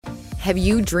Have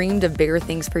you dreamed of bigger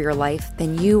things for your life?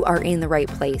 Then you are in the right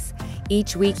place.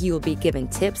 Each week, you will be given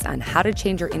tips on how to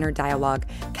change your inner dialogue,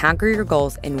 conquer your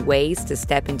goals, and ways to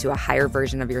step into a higher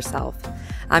version of yourself.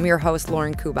 I'm your host,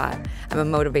 Lauren Kubat. I'm a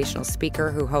motivational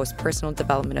speaker who hosts personal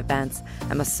development events.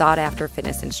 I'm a sought-after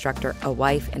fitness instructor, a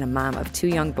wife, and a mom of 2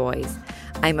 young boys.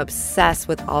 I'm obsessed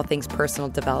with all things personal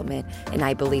development, and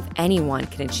I believe anyone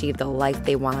can achieve the life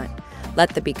they want.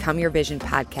 Let the Become Your Vision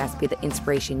podcast be the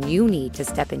inspiration you need to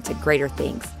step into greater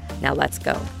things. Now let's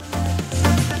go.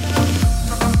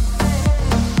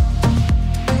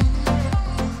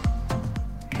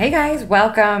 Hey guys,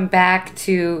 welcome back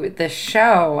to the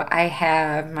show. I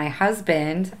have my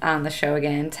husband on the show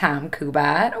again, Tom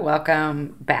Kubat.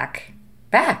 Welcome back.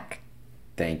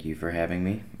 Thank you for having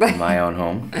me in my own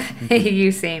home.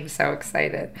 You seem so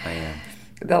excited. I am.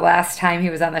 The last time he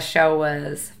was on the show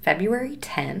was February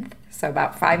 10th, so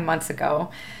about 5 months ago.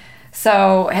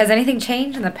 So has anything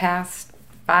changed in the past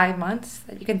 5 months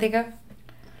that you can think of?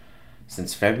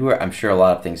 Since February, I'm sure a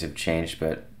lot of things have changed,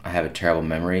 but I have a terrible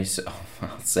memory, so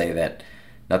I'll say that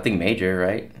nothing major,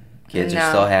 right? Kids are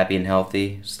still happy and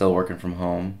healthy, still working from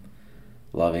home,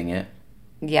 loving it.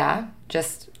 Yeah,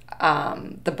 just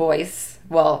the boys.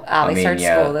 Well, Ollie started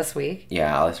school this week.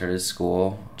 Yeah, Ollie started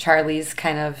school. Charlie's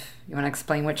you want to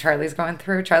explain what Charlie's going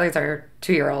through? Charlie's our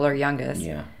 2-year-old, our youngest.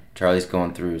 Yeah, Charlie's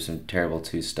going through some terrible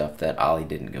 2 stuff that Ollie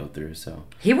didn't go through, so.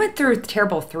 He went through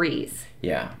terrible 3s.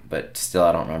 Yeah, but still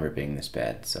I don't remember it being this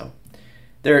bad, so.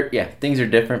 Things are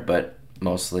different, but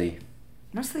mostly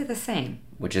the same.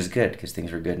 Which is good, because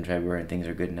things were good in February and things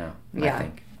are good now, I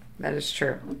think. That is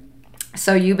true.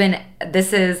 So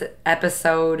this is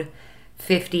episode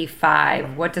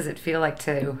 55. What does it feel like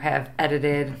to have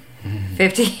edited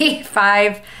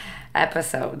 55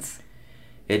 episodes?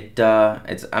 It's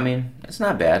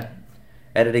not bad.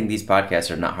 Editing these podcasts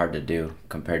are not hard to do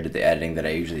compared to the editing that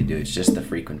I usually do. It's just the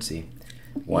frequency.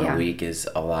 One week is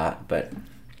a lot, but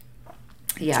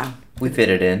yeah, we fit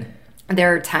it in.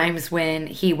 There are times when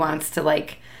he wants to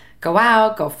go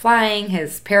out, go flying,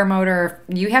 his paramotor.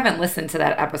 You haven't listened to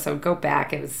that episode, go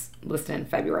back. It was listed in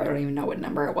February. I don't even know what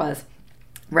number it was.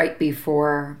 Right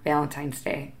before Valentine's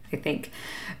Day, I think.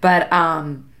 But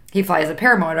he flies a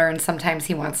paramotor, and sometimes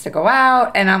he wants to go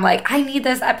out, and I'm like, I need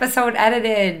this episode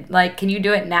edited. Can you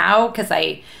do it now? Because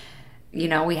we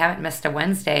haven't missed a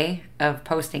Wednesday of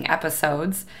posting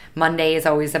episodes. Monday is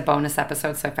always a bonus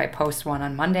episode, so if I post one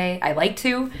on Monday, I like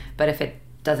to, but if it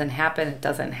doesn't happen, it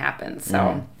doesn't happen.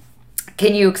 So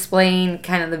Can you explain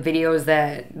kind of the videos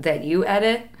that you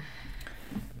edit?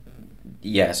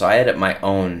 Yeah, so I edit my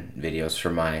own videos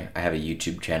I have a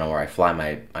YouTube channel where I fly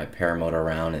my paramotor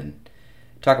around and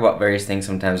talk about various things.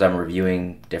 Sometimes I'm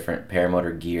reviewing different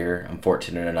paramotor gear. I'm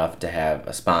fortunate enough to have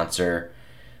a sponsor,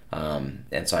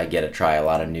 and so I get to try a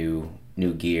lot of new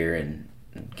gear and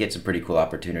get some pretty cool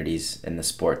opportunities in the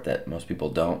sport that most people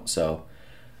don't. So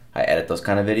I edit those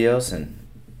kind of videos, and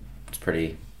it's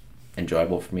pretty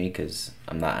enjoyable for me because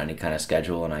I'm not on any kind of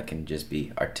schedule, and I can just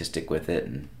be artistic with it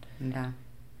and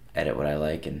edit what I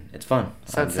like, and it's fun.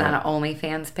 So it's not an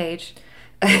OnlyFans page?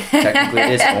 Technically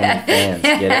it is OnlyFans,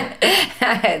 get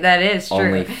it? That is true.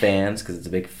 OnlyFans, because it's a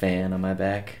big fan on my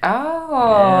back.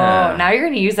 Oh, now you're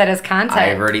going to use that as content.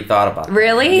 I've already thought about that.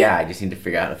 Really? Yeah, I just need to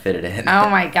figure out how to fit it in. Oh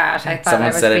my gosh, I thought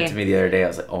Someone said it to me the other day. I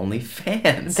was like,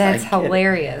 OnlyFans? That's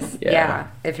hilarious. Yeah.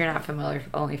 If you're not familiar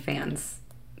with OnlyFans,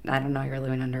 I don't know, you're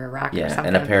living under a rock or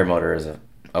something. And a paramotor is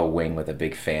a wing with a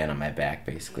big fan on my back,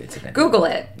 basically. Google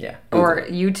it. Yeah. Or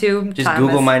YouTube. Just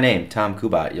Google my name, Tom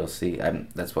Kubat. You'll see.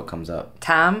 That's what comes up.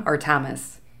 Tom or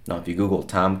Thomas? No, if you Google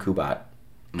Tom Kubat,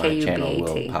 my K-U-B-A-T. channel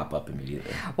will pop up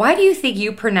immediately. Why do you think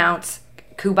you pronounce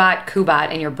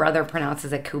Kubat and your brother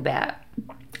pronounces it Kubat?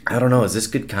 I don't know. Is this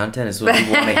good content? Is what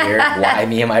people want to hear? Why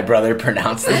me and my brother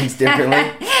pronounce things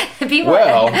differently?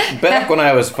 Back when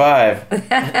I was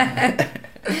 5.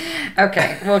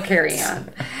 Okay, we'll carry on.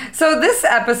 So this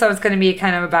episode is going to be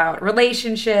kind of about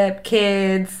relationship,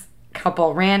 kids,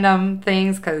 couple random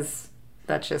things, because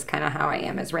that's just kind of how I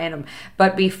am, is random.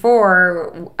 But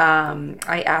before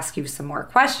I ask you some more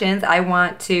questions, I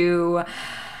want to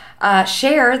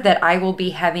share that I will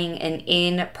be having an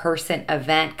in-person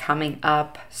event coming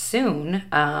up soon,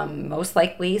 most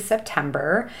likely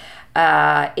September.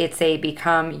 It's a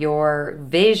Become Your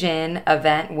Vision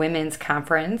event, women's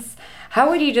conference. How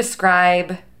would you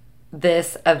describe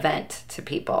this event to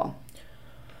people?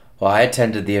 Well, I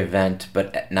attended the event,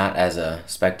 but not as a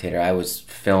spectator. I was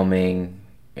filming,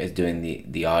 doing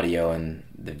the audio and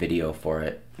the video for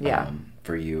it,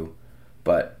 for you.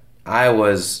 But I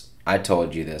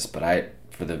told you this, but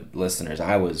for the listeners,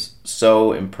 I was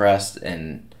so impressed,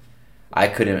 and I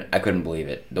couldn't believe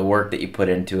it. The work that you put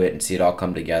into it and see it all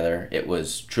come together, it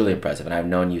was truly impressive. And I've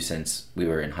known you since we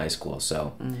were in high school,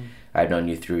 so I've known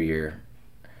you through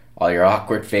all your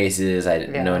awkward phases. I've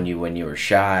known you when you were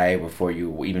shy, before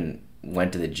you even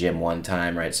went to the gym one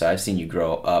time, right? So I've seen you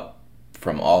grow up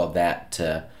from all of that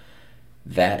to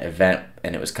that event,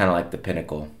 and it was kind of like the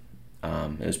pinnacle.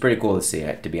 It was pretty cool to see,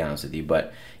 to be honest with you.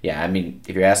 But yeah, I mean,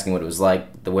 if you're asking what it was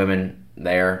like, the women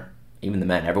there, even the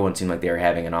men, everyone seemed like they were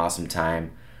having an awesome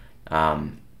time.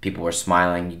 People were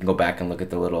smiling. You can go back and look at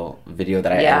the little video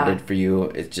that I edited for you.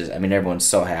 It's just, I mean, everyone's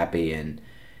so happy, and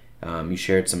you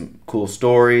shared some cool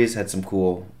stories, had some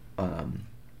cool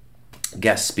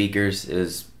guest speakers.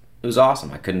 It was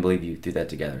awesome. I couldn't believe you threw that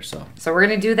together. So we're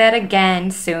going to do that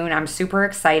again soon. I'm super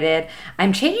excited.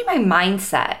 I'm changing my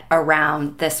mindset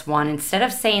around this one. Instead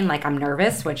of saying like I'm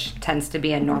nervous, which tends to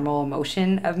be a normal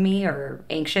emotion of me, or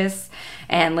anxious,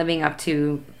 and living up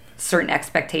to certain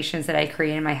expectations that I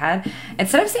create in my head.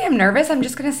 Instead of saying I'm nervous, I'm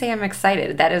just going to say I'm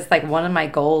excited. That is like one of my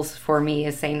goals for me,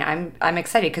 is saying I'm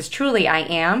excited, because truly I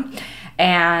am.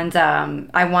 And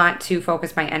I want to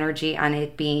focus my energy on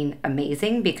it being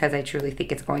amazing, because I truly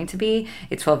think it's going to be.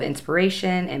 It's full of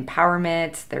inspiration,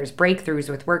 empowerment. There's breakthroughs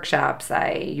with workshops.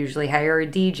 I usually hire a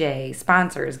DJ,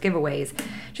 sponsors, giveaways,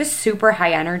 just super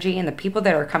high energy. And the people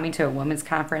that are coming to a women's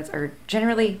conference are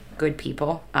generally good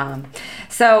people.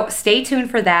 So stay tuned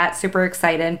for that. Super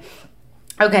excited.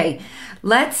 Okay,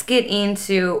 let's get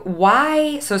into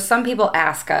why. So some people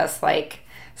ask us, like,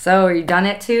 so are you done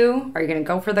it too? Are you going to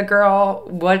go for the girl?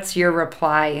 What's your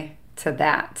reply to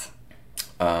that?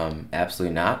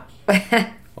 Absolutely not.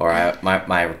 Or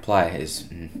my reply is,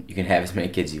 you can have as many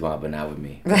kids you want, but not with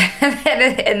me.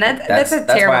 And that's a terrible...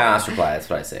 That's my honest reply. That's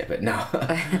what I say. But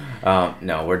no,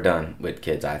 no, we're done with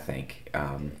kids, I think.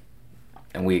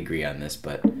 And we agree on this.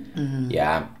 But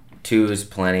yeah, 2 is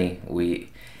plenty.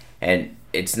 And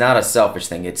it's not a selfish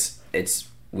thing.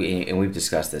 We've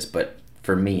discussed this, but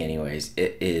for me anyways,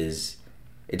 it's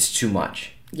too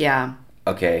much. Yeah.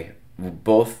 Okay,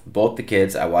 both the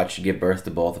kids, I watched you give birth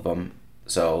to both of them,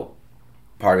 so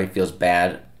part of me feels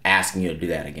bad asking you to do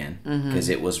that again, because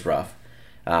it was rough.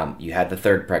 You had the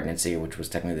 3rd pregnancy, which was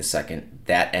technically the 2nd.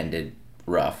 That ended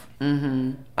rough.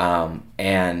 And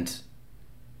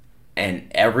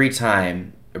every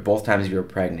time, or both times you were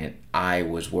pregnant, I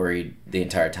was worried the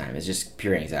entire time. It's just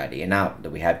pure anxiety. And now that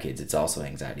we have kids, it's also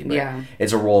anxiety. But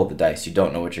it's a roll of the dice. You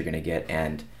don't know what you're going to get.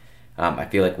 And I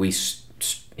feel like we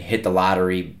hit the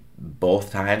lottery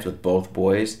both times with both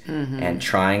boys. And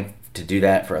trying to do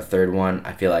that for a 3rd one,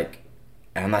 I feel like,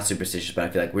 and I'm not superstitious, but I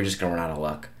feel like we're just going to run out of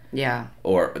luck. Yeah.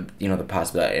 Or, the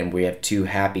possibility. And we have 2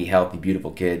 happy, healthy,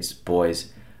 beautiful kids,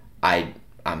 boys.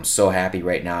 I'm so happy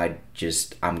right now.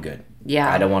 I'm good. Yeah.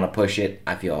 I don't want to push it.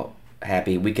 I feel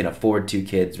happy. We can afford 2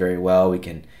 kids very well. We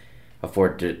can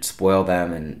afford to spoil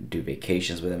them and do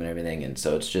vacations with them and everything. And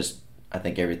so it's just, I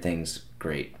think everything's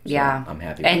great. So I'm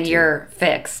happy. And you're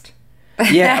fixed.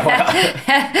 Yeah. Well,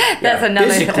 that's another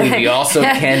physically, we also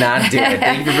cannot do it.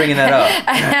 Thank you for bringing that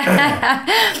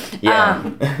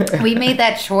up. We made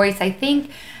that choice. I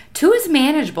think 2 is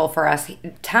manageable for us.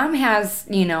 Tom has,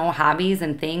 hobbies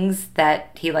and things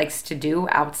that he likes to do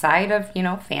outside of,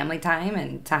 family time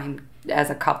and time as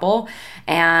a couple.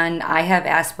 And I have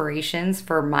aspirations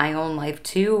for my own life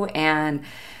too. And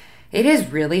it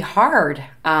is really hard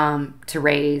to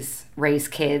raise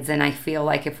kids. And I feel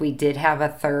like if we did have a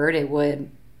 3rd, it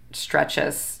would stretch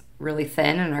us really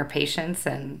thin in our patience,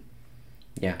 and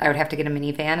I would have to get a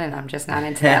minivan, and I'm just not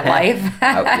into that life.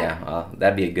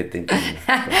 That'd be a good thing.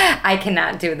 I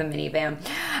cannot do the minivan.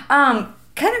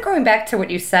 Kind of going back to what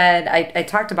you said, I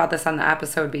talked about this on the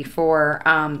episode before,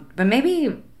 but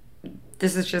maybe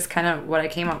this is just kind of what I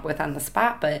came up with on the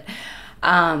spot. But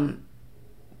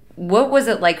what was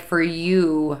it like for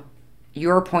you,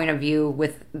 your point of view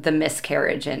with the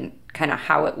miscarriage and kind of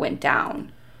how it went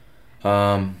down?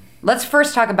 Let's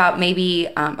first talk about maybe,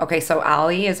 so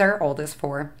Ollie is our oldest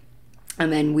 4.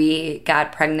 And then we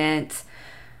got pregnant.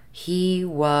 So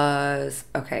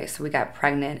we got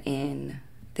pregnant in,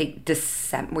 I think,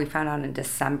 December. We found out in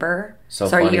December. So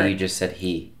funny you just said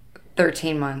he.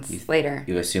 13 months later.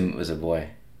 You assume it was a boy.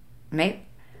 Maybe.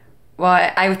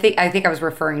 Well, I think I was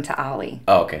referring to Ollie.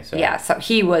 Oh, okay. Sorry. Yeah, so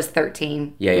he was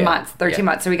 13 months. 13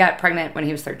 months. So we got pregnant when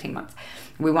he was 13 months.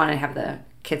 We wanted to have the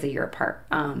kids a year apart.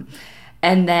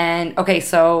 And then,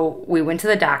 so we went to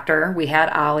the doctor. We had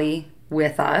Ollie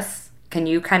with us. Can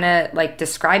you kind of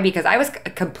describe, because I was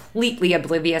completely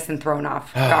oblivious and thrown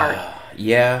off guard.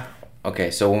 Yeah.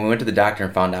 Okay, so when we went to the doctor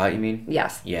and found out, you mean?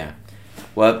 Yes. Yeah.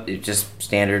 Well, it's just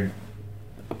standard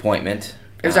appointment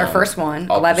It was our first one,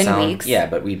 11 weeks. Yeah,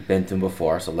 but we've been through them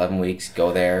before, so 11 weeks,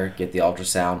 go there, get the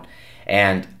ultrasound.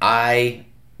 And I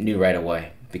knew right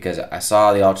away because I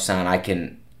saw the ultrasound. I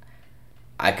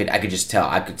could just tell.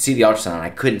 I could see the ultrasound. I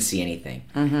couldn't see anything.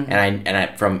 Mm-hmm. And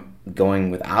I from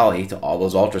going with Ollie to all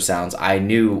those ultrasounds, I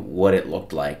knew what it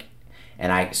looked like.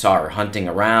 And I saw her hunting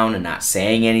around and not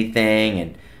saying anything,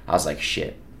 and I was like,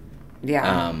 shit.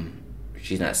 Yeah.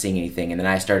 She's not seeing anything. And then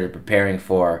I started preparing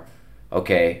for,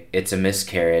 okay, it's a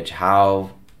miscarriage.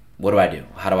 What do I do?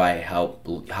 How do I help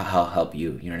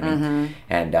you? You know what I mean?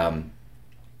 Mm-hmm.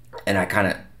 And I kind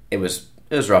of, it was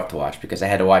rough to watch because I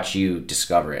had to watch you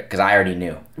discover it because I already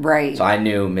knew. Right. So I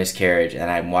knew miscarriage,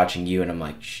 and I'm watching you, and I'm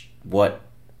like, what?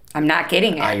 I'm not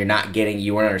getting it. You're not getting,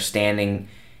 you weren't understanding.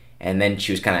 And then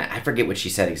she was kind of, I forget what she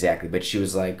said exactly, but she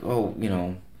was like, oh, you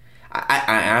know,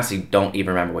 I honestly don't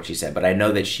even remember what she said, but I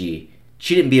know that she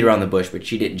didn't beat around the bush, but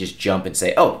she didn't just jump and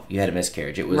say, oh, you had a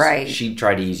miscarriage. It was, right. She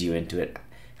tried to ease you into it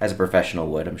as a professional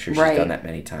would. I'm sure she's done that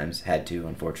many times, had to,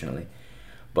 unfortunately.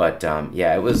 But,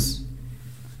 yeah, it was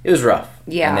rough.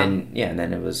 Yeah. And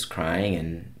then it was crying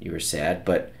and you were sad,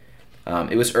 but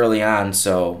it was early on,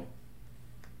 so,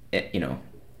 you know.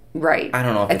 Right. I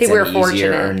don't know if it's any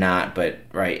easier or not, but,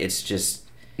 right, it's just.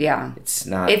 Yeah. It's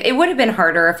not. It would have been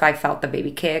harder if I felt the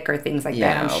baby kick or things like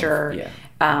that, I'm sure. Yeah.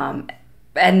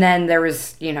 And then there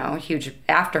was, you know, huge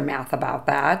aftermath about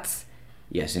that.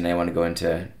 Yes, and I want to go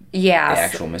into the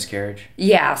actual miscarriage.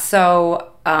 Yeah,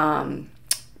 so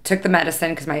took the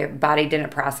medicine because my body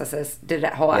didn't process this. Did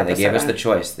that whole episode. Yeah, they gave us the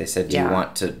choice. They said, do you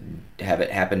want to have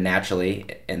it happen naturally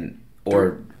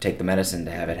or take the medicine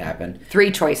to have it happen?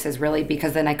 3 choices, really,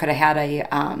 because then I could have had a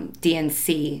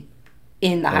DNC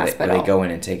in the hospital. They go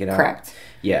in and take it out? Correct.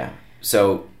 Yeah.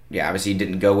 So, yeah, obviously you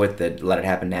didn't go with the let it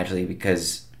happen naturally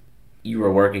because you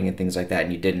were working and things like that,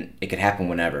 and you didn't. It could happen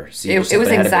whenever. So it was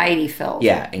anxiety filled.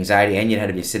 Yeah, anxiety, and you had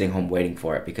to be sitting home waiting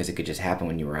for it because it could just happen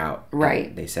when you were out. Right.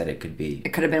 And they said it could be. It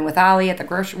could have been with Ollie at the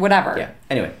grocery, whatever. Yeah.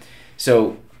 Anyway,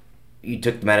 so you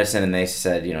took the medicine, and they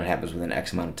said, you know, it happens within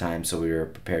X amount of time, so we were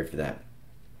prepared for that.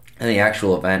 And the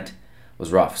actual event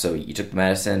was rough. So you took the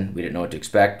medicine, we didn't know what to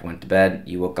expect, went to bed,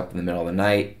 you woke up in the middle of the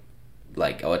night,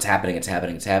 like, oh, it's happening,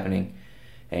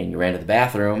 and you ran to the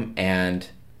bathroom, and,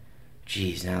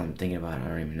 geez, now I'm thinking about it, I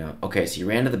don't even know. Okay, so you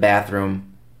ran to the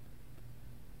bathroom,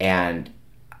 and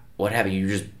what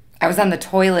happened? I was on the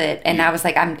toilet, and I was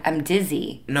like, I'm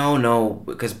dizzy. No,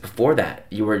 because before that,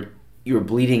 you were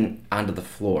bleeding onto the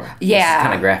floor. Yeah. This is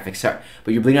kind of graphic, sorry.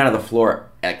 But you're bleeding onto the floor,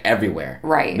 like, everywhere.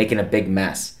 Right. Making a big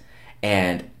mess.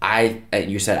 And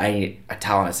you said, I need a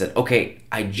towel. And I said, okay,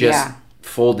 I just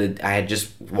folded, I had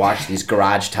just washed these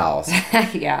garage towels.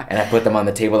 Yeah. And I put them on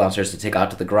the table downstairs to take out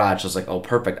to the garage. So I was like, oh,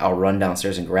 perfect. I'll run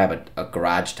downstairs and grab a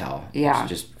garage towel. Yeah.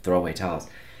 Just throw away towels.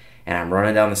 And I'm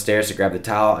running down the stairs to grab the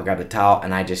towel. I grab the towel,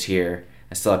 and I just hear,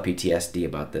 I still have PTSD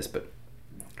about this, but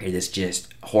I hear this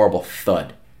just horrible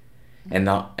thud. And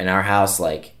in our house,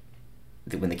 like,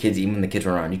 even when the kids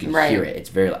were around, you could hear it. It's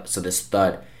very loud. So this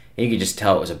thud, and you could just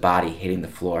tell it was a body hitting the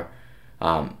floor.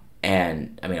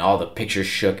 And, I mean, all the pictures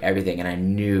shook, everything, and I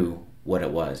knew what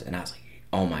it was. And I was like,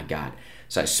 oh, my God.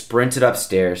 So I sprinted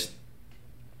upstairs,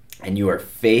 and you were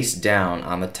face down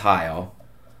on the tile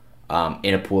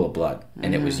in a pool of blood.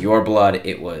 And it was your blood.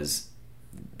 It was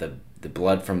the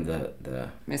blood from the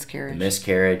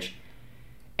miscarriage.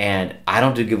 And I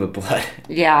don't do good with blood.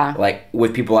 Yeah. Like,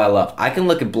 with people I love. I can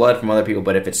look at blood from other people,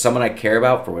 but if it's someone I care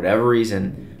about, for whatever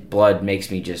reason, blood makes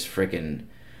me just freaking...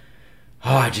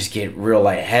 Oh, I just get real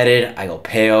lightheaded. I go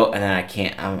pale, and then I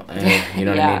can't... you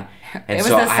know what I mean? And it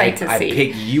was a sight to see. I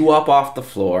pick you up off the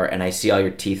floor, and I see all your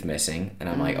teeth missing. And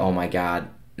I'm like, oh, my God.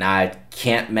 Now, I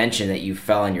can't mention that you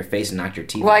fell on your face and knocked your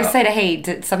teeth out. I said, hey,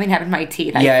 did something happen to my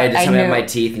teeth? Yeah, I did something happen to my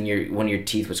teeth, and one of your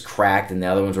teeth was cracked, and the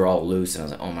other ones were all loose. And I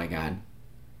was like, oh, my God.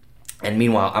 And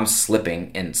meanwhile, I'm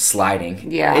slipping and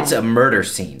sliding. Yeah. It's a murder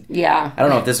scene. Yeah. I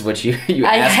don't know if this is what you asked me to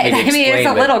explain. I mean, it's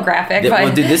a little graphic.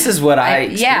 Well, dude, this is what I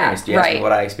experienced. Yeah, right.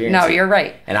 What I experienced. No, you're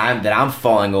right. And I'm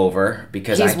falling over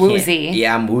because He's woozy.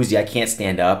 Yeah, I'm woozy. I can't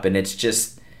stand up. And it's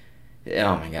just,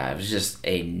 oh my God, it was just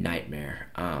a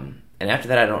nightmare. And after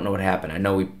that, I don't know what happened. I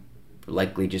know we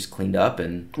likely just cleaned up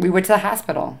and... We went to the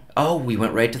hospital. Oh, we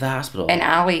went right to the hospital. And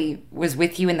Allie was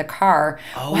with you in the car.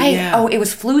 Oh, yeah. Oh, it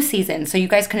was flu season, so you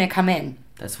guys couldn't come in.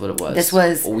 That's what it was. This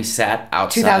was... Well, we sat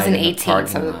outside 2018,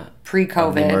 so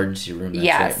pre-COVID. The emergency room. That's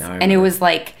yes. Right. And it was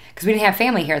like... Because we didn't have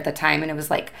family here at the time, and it was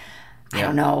like... I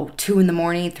don't know, 2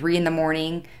 a.m, 3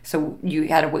 a.m. So you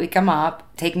had to wake them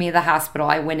up, take me to the hospital.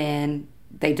 I went in.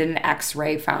 They did an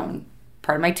x-ray, found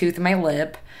part of my tooth and my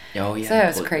lip. Oh, yeah. So it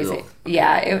was crazy. Ugh.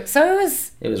 Yeah. It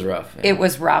was rough. Yeah. It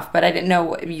was rough, but I didn't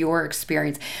know your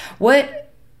experience.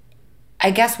 I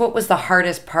guess what was the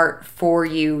hardest part for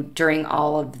you during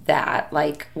all of that?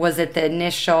 Like, was it the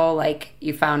initial, like,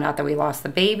 you found out that we lost the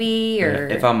baby, or?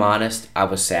 If I'm honest, I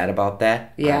was sad about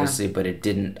that, Yeah. obviously, but I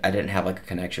didn't have like a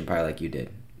connection probably like you did.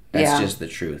 That's just the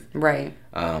truth. Right.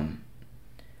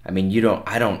 I mean,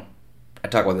 I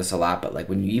talk about this a lot, but like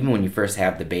even when you first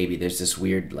have the baby, there's this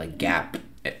weird like gap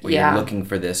where Yeah. you're looking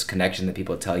for this connection that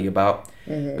people tell you about.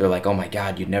 They're like, oh my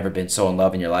God, you've never been so in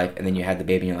love in your life. And then you have the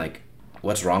baby and you're like,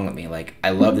 what's wrong with me? Like,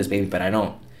 I love this baby, but I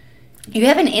don't. You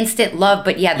have an instant love,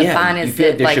 but yeah, the bond is you feel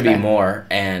like there like should be more,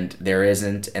 and there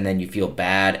isn't, and then you feel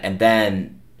bad, and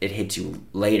then it hits you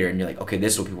later, and you're like, okay,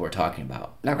 this is what people are talking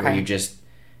about. Okay. Where you're just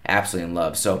absolutely in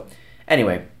love. So,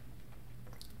 anyway,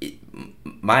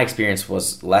 my experience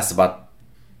was less about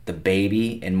the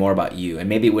baby and more about you, and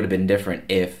maybe it would have been different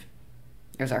if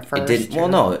It was our first. it didn't. Well,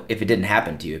 no, if it didn't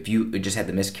happen to you, if you just had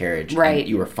the miscarriage, Right. and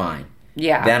you were fine.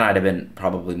 Yeah. Then I'd have been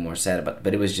probably more sad about it,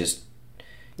 but it was just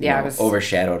It was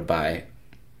overshadowed by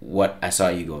what I saw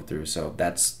you go through. So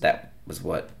that was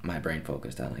what my brain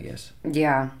focused on, I guess.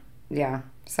 Yeah. Yeah.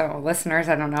 So, listeners,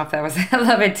 I don't know if that was a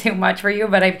little bit too much for you,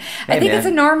 but I think man. it's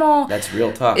a normal. That's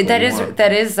real talk. What That do you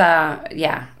is want?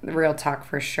 yeah, real talk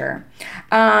for sure.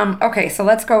 Okay, so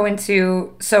let's go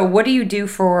into, so what do you do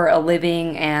for a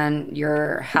living and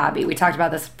your hobby? We talked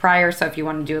about this prior, so if you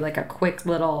want to do like a quick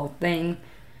little thing.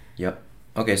 Yep.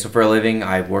 Okay, so for a living,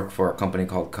 I work for a company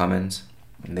called Cummins.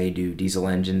 And they do diesel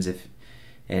engines. If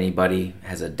anybody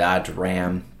has a Dodge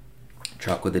Ram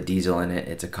truck with a diesel in it,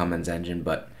 it's a Cummins engine,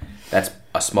 but that's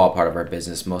a small part of our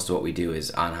business. Most of what we do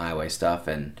is on-highway stuff,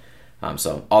 and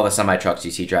so all the semi-trucks you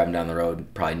see driving down the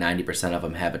road, probably 90% of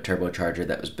them have a turbocharger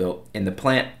that was built in the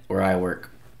plant where I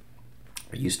work,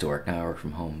 or used to work. Now I work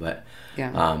from home, but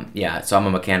so I'm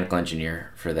a mechanical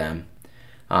engineer for them,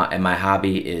 and my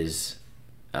hobby is,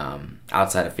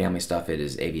 outside of family stuff, it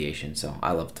is aviation. So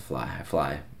I love to fly. I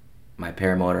fly my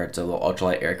paramotor. It's a little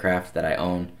ultralight aircraft that I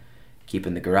own, keep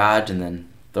in the garage, and then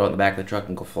throw it in the back of the truck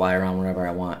and go fly around wherever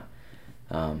I want.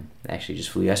 Actually just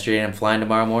flew yesterday, and I'm flying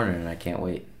tomorrow morning, and I can't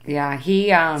wait. Yeah,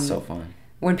 he It's so fun.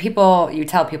 when you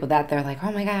tell people that, they're like,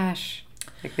 "Oh my gosh."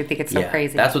 Like they think it's so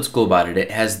crazy. That's what's cool about it.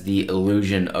 It has the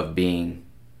illusion of being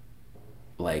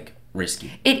like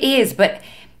risky. It is, but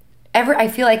I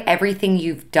feel like everything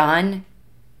you've done,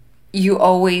 you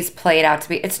always play it out to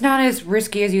be. It's not as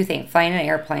risky as you think. Flying an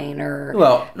airplane or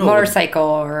motorcycle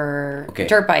or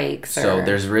dirt bikes. So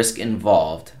there's risk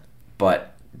involved,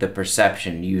 but the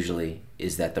perception usually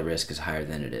is that the risk is higher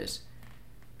than it is.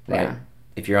 Right? Yeah.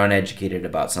 If you're uneducated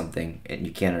about something and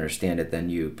you can't understand it, then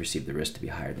you perceive the risk to be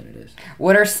higher than it is.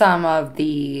 What are some of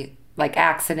the like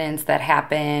accidents that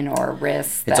happen or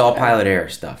risks? It's all pilot error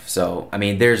stuff. So I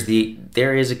mean, there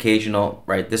is occasional,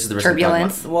 right? This is the risk.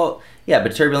 Turbulence. Well, yeah,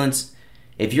 but turbulence.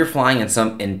 If you're flying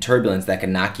in turbulence that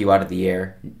can knock you out of the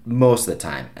air, most of the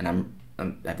time, and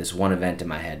I have this one event in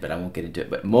my head, but I won't get into it.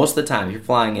 But most of the time, if you're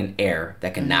flying in air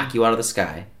that can knock you out of the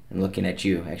sky, and looking at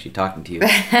you, actually talking to you,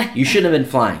 you shouldn't have been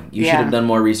flying. You should have done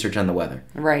more research on the weather.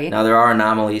 Right. Now, there are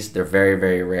anomalies. They're very,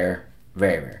 very rare.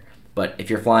 Very rare. But if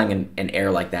you're flying in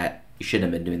air like that, you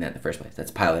shouldn't have been doing that in the first place.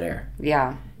 That's pilot error.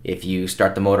 Yeah. If you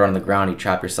start the motor on the ground, you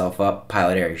chop yourself up,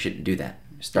 pilot error. You shouldn't do that.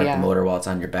 Start the motor while it's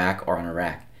on your back or on a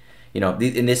rack. You know,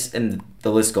 and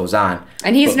the list goes on.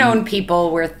 And he's known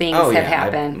people where things have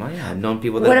happened. I've known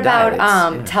people that What have about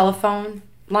died. telephone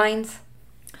lines?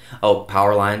 Oh,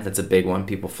 power lines. That's a big one.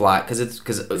 People fly because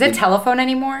Is it telephone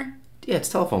anymore? Yeah, it's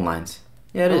telephone lines.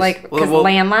 Yeah, it is. Like because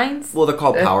landlines. Well, they're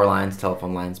called power lines,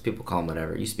 telephone lines. People call them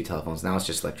whatever. It used to be telephones. Now it's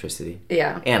just electricity.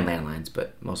 Yeah. And landlines,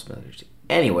 but most of electricity.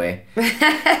 Anyway, we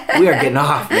are getting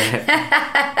off, man.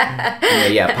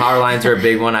 Yeah, power lines are a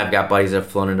big one. I've got buddies that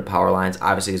have flown into power lines.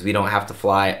 Obviously, because we don't have to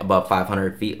fly above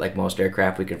 500 feet like most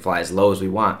aircraft. We can fly as low as we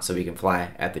want. So we can fly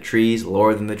at the trees,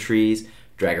 lower than the trees,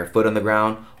 drag our foot on the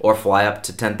ground, or fly up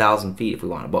to 10,000 feet if we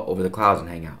want, above, over the clouds and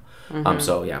hang out.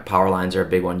 So yeah, power lines are a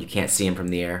big one. You can't see them from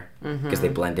the air because they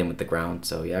blend in with the ground.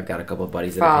 So yeah, I've got a couple of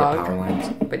buddies that have hit power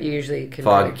lines. But you usually can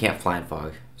fog. You can't fly in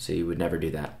fog, so you would never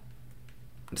do that.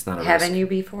 It's not a risk. Haven't you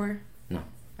before? No,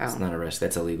 it's not a risk.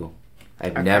 That's illegal.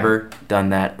 I've never done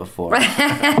that before. Okay,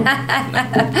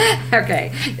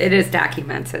 it is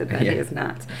documented that he is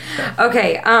not.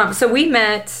 Okay, so we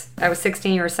met. I was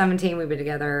 16, you were 17. We've been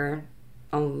together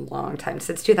a long time,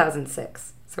 since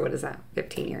 2006. So what is that?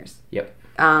 15 years. Yep.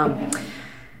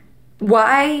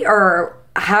 Why or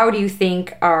how do you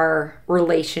think our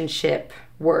relationship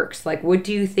works? Like, what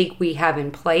do you think we have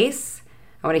in place?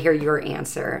 I want to hear your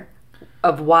answer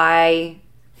of why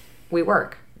we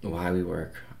work. Why we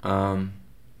work. I don't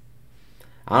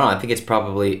know. I think it's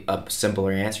probably a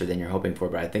simpler answer than you're hoping for,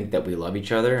 but I think that we love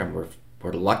each other and we're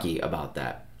lucky about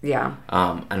that. Yeah.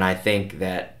 And I think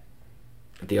that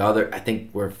I think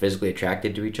we're physically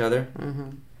attracted to each other. Mm-hmm.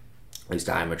 At least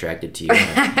I'm attracted to you.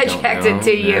 Attracted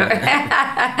to you.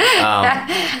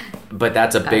 But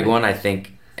that's a big one, I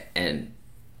think. And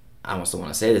I almost don't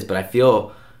want to say this, but I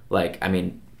feel like, I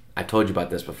mean, I've told you about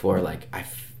this before. Like,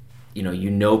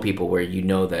 you know people where you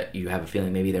know that you have a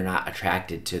feeling maybe they're not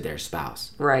attracted to their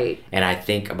spouse. Right. And I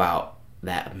think about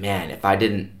that, man, if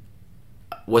I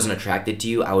wasn't attracted to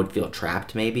you, I would feel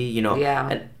trapped maybe, you know. Yeah.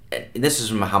 And this is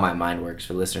how my mind works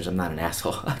for listeners. I'm not an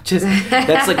asshole.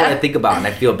 That's like what I think about, and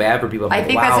I feel bad for people. I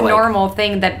think that's a normal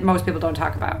thing that most people don't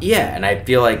talk about. Yeah, and I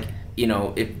feel like, you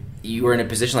know, if you were in a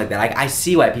position like that, I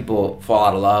see why people fall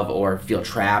out of love or feel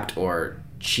trapped or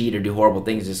cheat or do horrible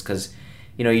things, just because,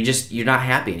 you know, you're not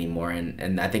happy anymore.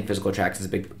 And I think physical attraction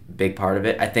is a big part of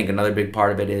it. I think another big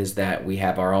part of it is that we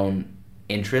have our own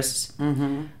interests.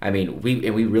 Mm-hmm. I mean,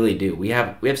 we really do. We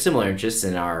have similar interests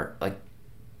in our, like,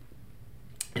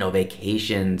 you know,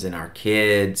 vacations and our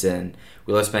kids, and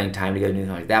we love spending time together and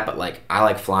anything like that. But like, I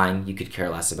like flying. You could care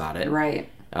less about it. Right.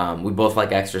 We both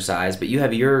like exercise, but you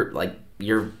have your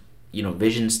you know,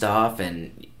 vision stuff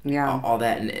and all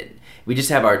that, and we just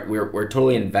have we're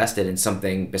totally invested in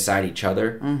something beside each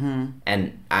other. Mm-hmm.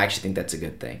 And I actually think that's a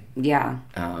good thing. Yeah.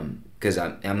 Because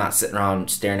I'm not sitting around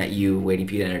staring at you, waiting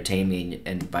for you to entertain me,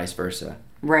 and vice versa.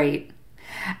 Right.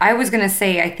 I was gonna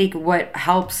say, I think what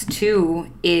helps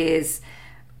too is,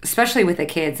 especially with the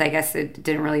kids, I guess it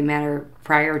didn't really matter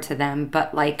prior to them,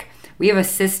 but like, we have a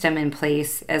system in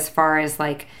place as far as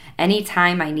like,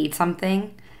 anytime I need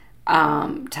something,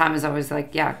 Tom is always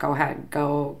like, yeah, go ahead,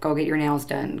 go get your nails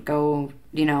done, go,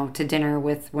 you know, to dinner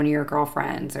with one of your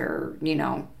girlfriends, or, you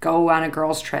know, go on a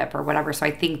girls trip or whatever. So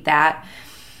I think that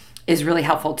is really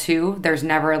helpful too. There's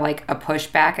never like a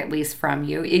pushback, at least from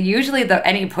you. Usually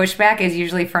any pushback is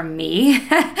usually from me.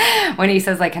 When he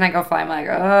says like, can I go fly? I'm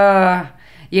like,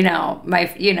 you know,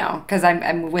 because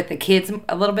I'm with the kids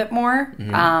a little bit more.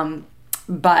 Mm-hmm.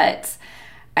 But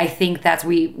I think that's,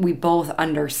 we both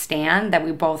understand that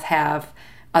we both have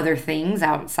other things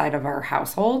outside of our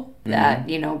household that,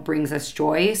 you know, brings us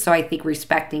joy. So I think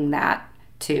respecting that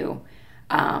too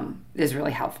is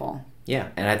really helpful. Yeah,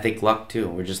 and I think luck too.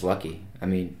 We're just lucky. I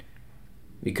mean,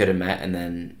 we could have met and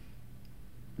then...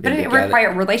 But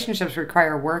relationships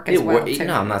require work as well too.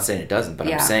 No, I'm not saying it doesn't, but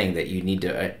I'm saying that you need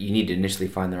to initially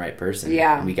find the right person.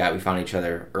 Yeah. And we found each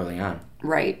other early on.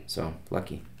 Right. So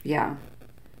lucky. Yeah.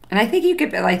 And I think you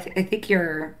get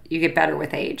better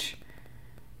with age.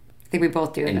 I think we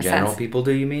both do. In general, people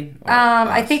do, you mean?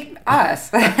 I think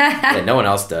us. Yeah, no one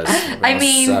else does. I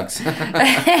mean, sucks.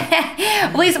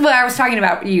 At least, I was talking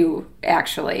about you.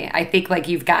 Actually, I think like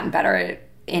you've gotten better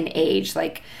in age.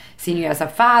 Like, seeing you as a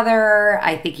father,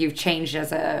 I think you've changed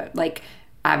as a, like,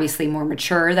 obviously more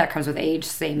mature. That comes with age.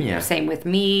 Same with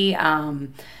me.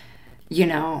 You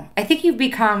know, I think you've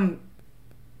become.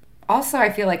 Also, I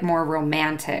feel like more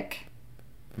romantic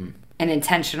and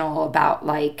intentional about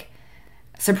like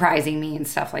surprising me and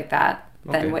stuff like that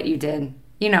than what you did,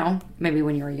 you know, maybe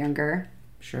when you were younger.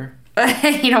 Sure.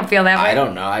 You don't feel that way? I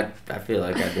don't know. I feel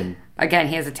like I've been... Again,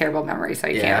 he has a terrible memory, so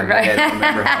you can't remember. I can't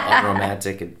remember how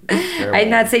unromantic and terrible. I did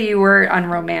not say you were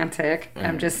unromantic.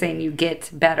 I'm just saying you get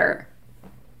better.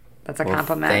 That's a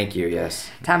compliment. Thank you, yes.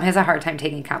 Tom has a hard time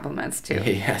taking compliments, too.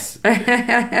 Yes.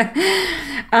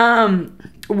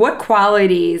 What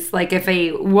qualities, like if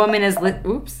a woman is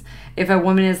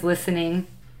listening,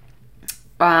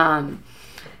 and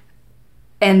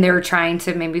they're trying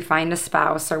to maybe find a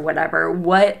spouse or whatever,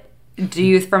 what do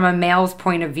you, from a male's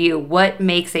point of view, what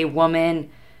makes a woman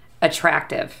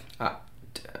attractive?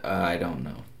 I don't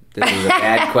know. This is a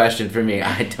bad question for me.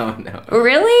 I don't know.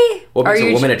 Really? What makes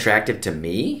a woman attractive to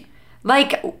me?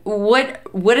 Like,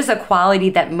 what is a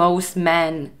quality that most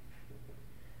men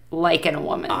like in a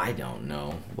woman? I don't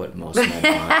know what most men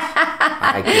want.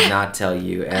 I could not tell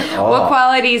you at all. What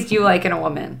qualities do you like in a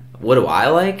woman? What do I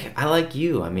like? I like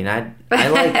you. I mean, I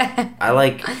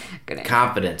like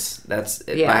confidence. That's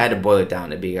if I had to boil it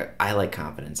down, it'd be I like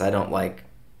confidence. I don't like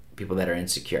people that are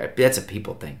insecure. That's a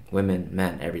people thing. Women,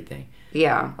 men, everything.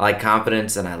 Yeah. I like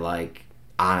confidence and I like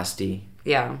honesty.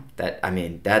 Yeah. Those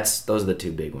are the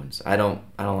two big ones. I don't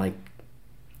like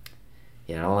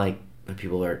when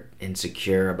people are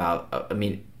insecure about, I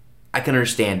mean, I can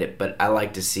understand it, but I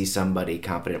like to see somebody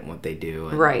confident in what they do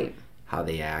and how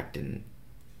they act, and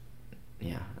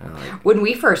when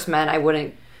we first met, I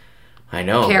wouldn't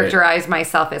characterize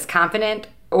myself as confident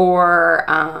or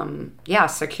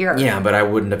secure. Yeah, but I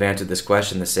wouldn't have answered this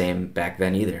question the same back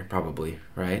then either, probably,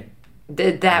 right?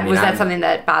 Was that something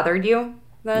that bothered you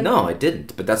then? No, it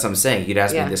didn't. But that's what I'm saying. You'd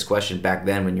ask me this question back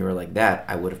then when you were like that,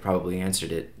 I would have probably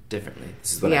answered it differently.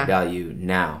 This is what I value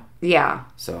now. Yeah.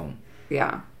 So.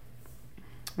 Yeah.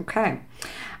 Okay.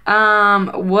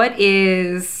 What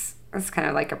is, that's kind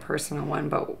of like a personal one,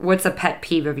 but what's a pet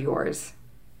peeve of yours?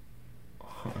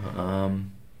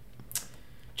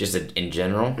 Just in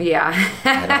general? Yeah.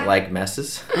 I don't like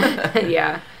messes.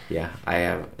 Yeah. Yeah, I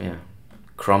have,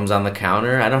 crumbs on the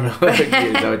counter. I don't know what is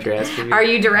that what you're asking me? Are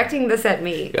you directing this at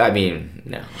me? I mean,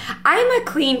 no. I'm a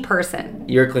clean person.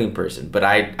 You're a clean person, but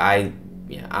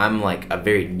I'm like a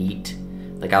very neat,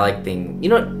 like I like things,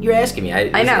 you're asking me.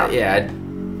 I know.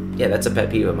 Yeah, that's a pet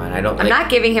peeve of mine. I'm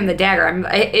not giving him the dagger. I'm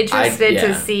interested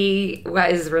to see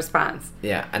what his response.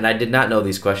 Yeah, and I did not know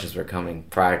these questions were coming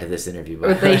prior to this interview.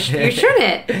 But you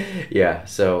shouldn't. Yeah,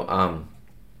 so,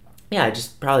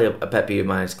 just probably a pet peeve of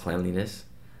mine is cleanliness.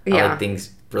 Yeah. I like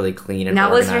things really clean and now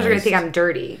organized. Listeners are going to think I'm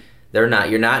dirty. They're not.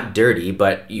 You're not dirty,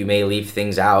 but you may leave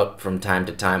things out from time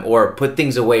to time or put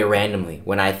things away randomly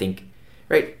when I think,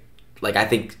 right? Like I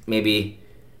think maybe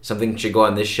something should go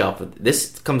on this shelf.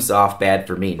 This comes off bad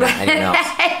for me, not anyone else.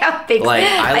 I don't think like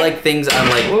I like things. I'm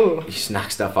like, ooh, you just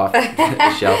knock stuff off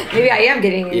the shelf. Maybe I am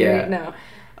getting angry. No.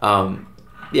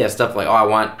 Stuff like, I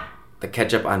want the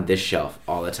ketchup on this shelf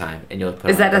all the time, and you'll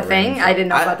put. Is that a thing? I didn't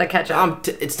know about the ketchup.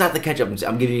 It's not the ketchup.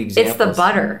 I'm giving you examples. It's the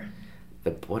butter. The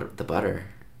butter.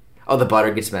 Oh, the butter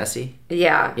gets messy?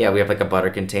 Yeah. Yeah, we have like a butter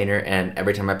container, and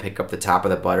every time I pick up the top of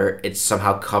the butter, it's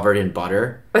somehow covered in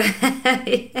butter.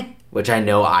 Which I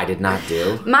know I did not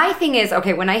do. My thing is,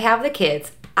 okay, when I have the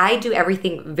kids, I do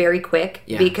everything very quick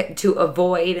to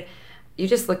avoid... You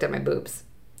just looked at my boobs.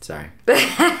 Sorry.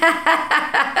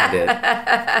 I did.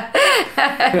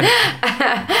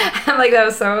 I'm like, that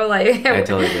was so like... I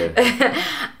totally did.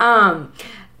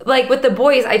 Like with the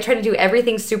boys, I try to do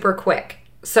everything super quick.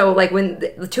 So like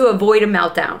to avoid a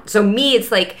meltdown. So me, it's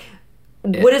like,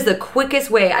 what is the quickest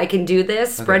way I can do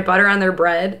this? Spread butter on their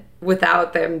bread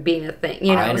without them being a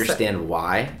thing. I understand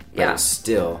why, but it's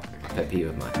still a pet peeve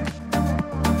of mine.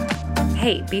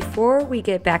 Hey, before we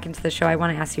get back into the show, I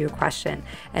want to ask you a question.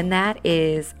 And that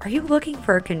is, are you looking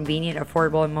for a convenient,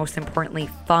 affordable, and most importantly,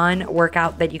 fun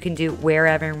workout that you can do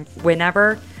wherever and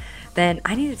whenever? Then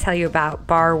I need to tell you about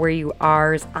Barre Where You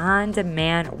Are's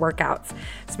on-demand workouts.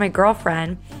 So my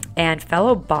girlfriend and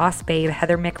fellow boss babe,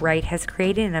 Heather McWright, has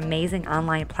created an amazing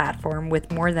online platform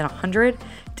with more than 100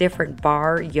 different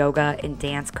barre, yoga, and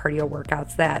dance cardio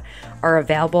workouts that are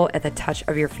available at the touch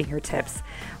of your fingertips.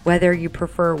 Whether you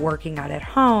prefer working out at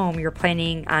home, you're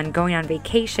planning on going on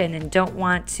vacation and don't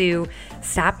want to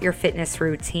stop your fitness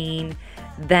routine,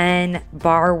 then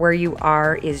Barre Where You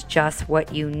Are is just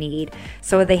what you need.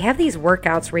 So they have these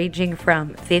workouts ranging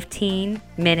from 15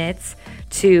 minutes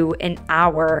to an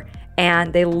hour,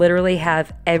 and they literally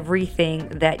have everything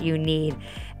that you need.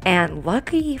 And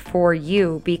lucky for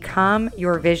you, Become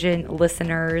Your Vision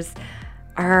listeners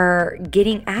are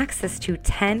getting access to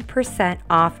 10%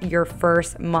 off your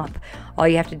first month. All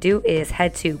you have to do is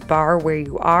head to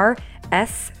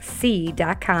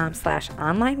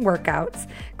barrewhereyouaresc.com/online workouts.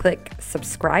 Click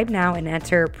subscribe now and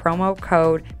enter promo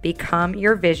code Become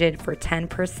Your Vision for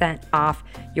 10% off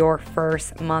your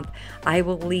first month. I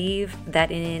will leave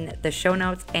that in the show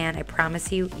notes, and I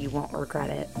promise you, you won't regret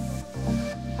it.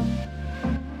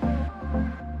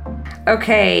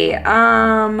 Okay,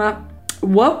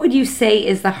 what would you say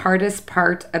is the hardest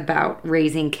part about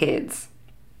raising kids?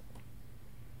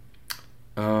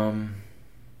 Man,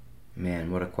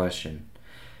 what a question.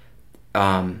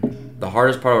 The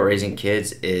hardest part of raising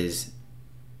kids is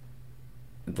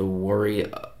the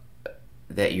worry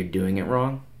that you're doing it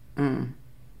wrong.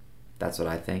 That's what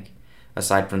I think.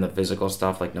 Aside from the physical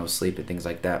stuff like no sleep and things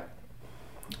like that,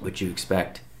 which you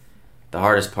expect, the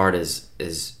hardest part is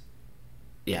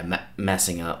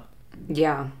messing up.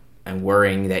 Yeah. And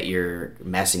worrying that you're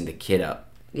messing the kid up.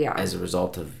 Yeah. As a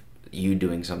result of you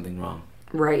doing something wrong.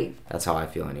 Right. That's how I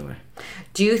feel anyway.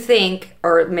 Do you think,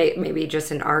 or maybe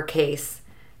just in our case,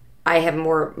 I have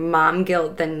more mom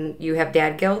guilt than you have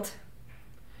dad guilt?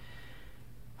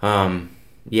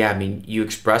 Yeah, I mean, you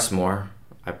express more,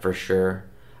 for sure.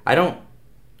 I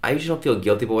usually don't feel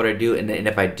guilty about what I do, and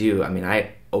if I do, I mean,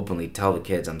 I openly tell the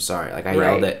kids I'm sorry. Like, I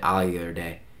yelled at Ali the other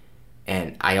day,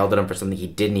 and I yelled at him for something he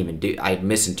didn't even do. I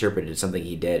misinterpreted something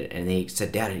he did, and he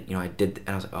said, Dad, I did, and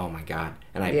I was like, oh my God,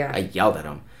 and I yelled at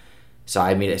him. So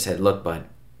I immediately said, look, bud,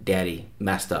 Daddy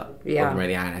messed up. Yeah. Looked him right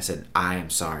in the eye, and I said, I am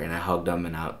sorry, and I hugged him,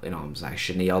 and I was like, I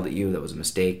shouldn't have yelled at you. That was a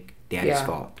mistake. Daddy's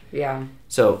fault. Yeah.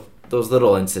 So those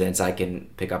little incidents I can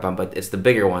pick up on, but it's the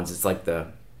bigger ones. It's like the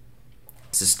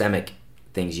systemic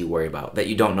things you worry about that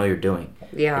you don't know you're doing.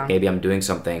 Yeah. Like maybe I'm doing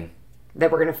something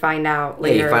that we're going to find out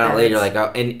later. Yeah, you find out later,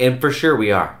 like, and for sure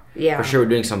we are. Yeah. For sure we're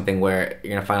doing something where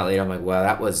you're going to find out later, I'm like, well,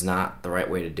 that was not the right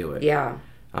way to do it. Yeah.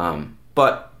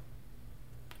 But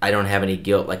I don't have any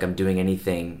guilt like I'm doing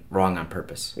anything wrong on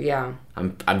purpose. Yeah.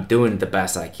 I'm doing the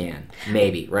best I can.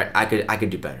 Maybe, right? I could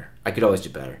do better. I could always do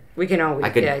better. We can always. I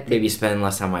could maybe spend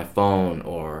less on my phone,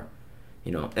 or,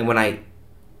 you know, and when I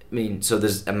mean, so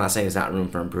I'm not saying there's not room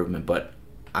for improvement, but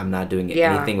I'm not doing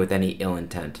anything with any ill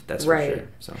intent. That's for sure.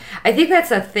 So I think that's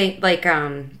a thing. Like,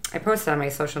 I posted on my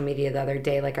social media the other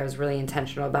day, like I was really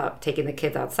intentional about taking the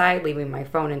kids outside, leaving my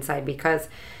phone inside, because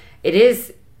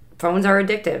phones are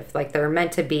addictive. Like, they're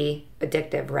meant to be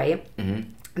addictive, right?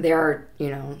 Mm-hmm. There are, you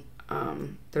know,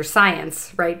 there's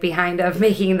science right behind of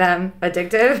making them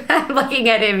addictive. I'm looking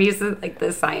at him, he's like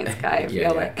the science guy, I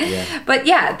feel like. Yeah. But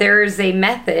yeah, there's a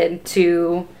method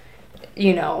to,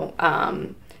 you know,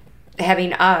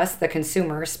 having us, the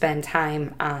consumer, spend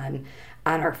time on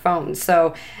our phones.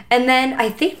 So, and then I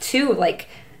think too, like,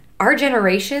 our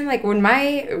generation, like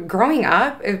when growing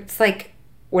up, it's like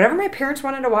whatever my parents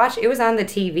wanted to watch, it was on the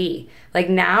TV. Like,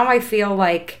 now I feel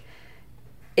like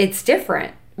it's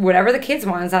different. Whatever the kids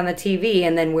want is on the TV,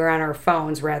 and then we're on our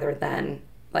phones rather than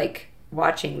like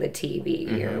watching the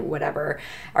TV or whatever.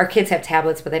 Our kids have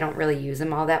tablets, but they don't really use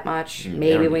them all that much.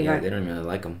 Maybe they don't really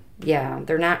like them. Yeah,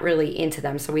 they're not really into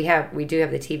them. So we do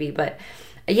have the TV, but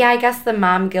yeah, I guess the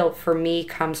mom guilt for me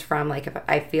comes from, like, if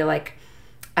I feel like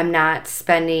I'm not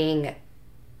spending,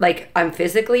 like, I'm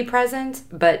physically present,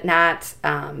 but not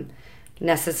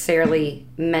necessarily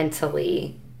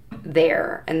mentally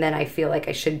there, and then I feel like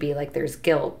I should be, like, there's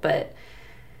guilt, but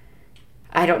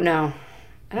I don't know.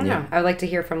 I would like to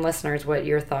hear from listeners what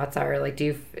your thoughts are. Like,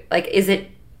 is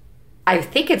it, I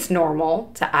think it's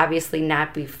normal to obviously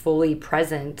not be fully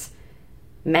present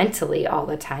mentally all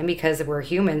the time, because we're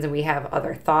humans and we have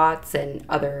other thoughts and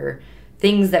other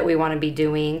things that we want to be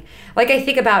doing. Like, I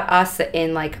think about us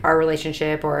in, like, our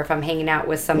relationship, or if I'm hanging out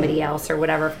with somebody else or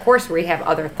whatever, of course we have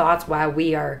other thoughts while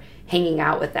we are hanging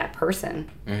out with that person.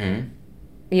 Mm-hmm.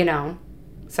 You know?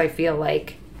 So I feel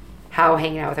like how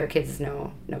hanging out with our kids is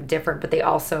no different, but they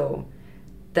also,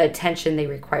 the attention they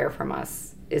require from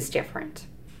us is different.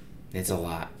 It's a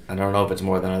lot. I don't know if it's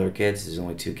more than other kids. There's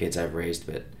only 2 kids I've raised,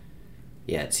 but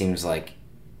yeah, it seems like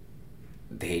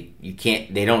they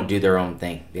don't do their own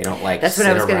thing. They don't, like, that's sit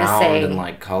what I was around say. And,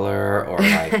 like, color or,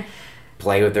 like,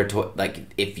 play with their toy.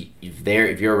 Like,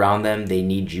 if you're around them, they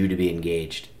need you to be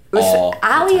engaged.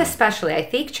 Ollie especially. I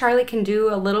think Charlie can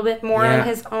do a little bit more on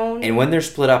his own. And when they're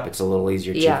split up, it's a little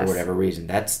easier too, for whatever reason.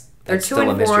 That's they're 2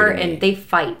 and 4, and they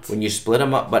fight. When you split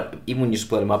them up, but even when you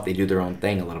split them up, they do their own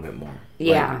thing a little bit more.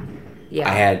 Yeah, like,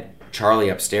 I had Charlie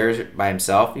upstairs by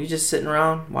himself. He was just sitting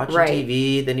around watching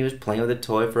TV. Then he was playing with a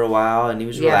toy for a while, and he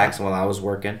was relaxing while I was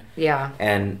working. Yeah.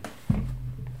 And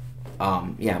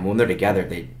when they're together,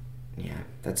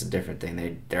 that's a different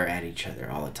thing. They're at each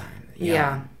other all the time.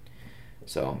 Yeah.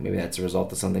 So maybe that's a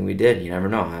result of something we did. You never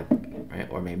know, right?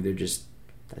 Or maybe they're just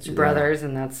brothers,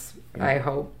 and that's I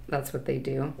hope that's what they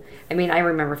do. I mean, I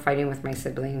remember fighting with my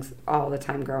siblings all the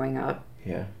time growing up.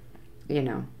 Yeah. You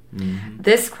know. Mm-hmm.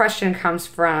 This question comes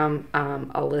from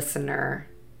a listener.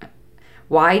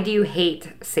 Why do you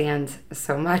hate sand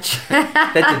so much?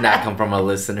 That did not come from a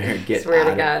listener. Swear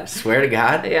to God. Swear to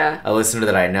God? Yeah. A listener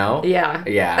that I know? Yeah.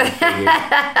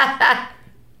 Yeah.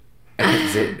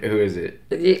 Who is it?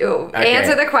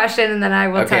 Answer the question, and then I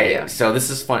will tell you. So this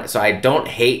is fun. So I don't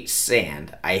hate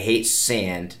sand. I hate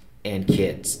sand and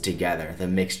kids together. The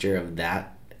mixture of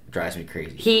that drives me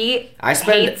crazy. I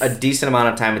spend a decent amount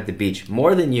of time at the beach,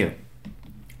 more than you,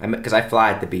 because I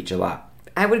fly at the beach a lot.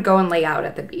 I would go and lay out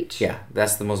at the beach. Yeah,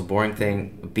 that's the most boring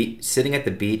thing. Sitting at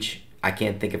the beach, I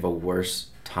can't think of a worse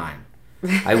time.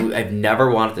 I've never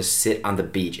wanted to sit on the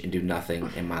beach and do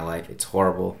nothing in my life. It's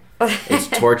horrible. It's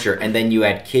torture. And then you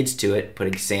add kids to it,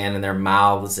 putting sand in their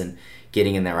mouths and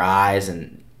getting in their eyes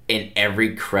and in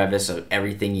every crevice of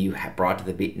everything you have brought to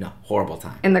the beach. No, horrible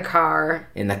time. In the car,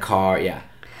 yeah.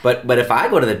 But if I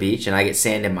go to the beach and I get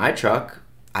sand in my truck,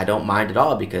 I don't mind at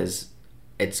all, because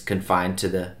it's confined to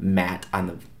the mat on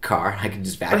the car. I can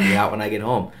just vacuum it out when I get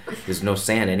home. There's no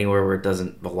sand anywhere where it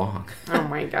doesn't belong. Oh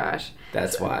my gosh.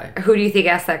 That's why. Who do you think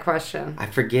asked that question? I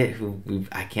forget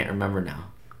I can't remember now.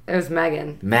 It was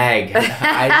Megan. Meg.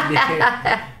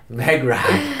 Meg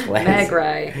Rye. Meg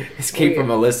Rye. This came from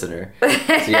a listener. So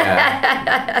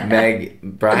yeah.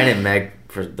 Brian and Meg,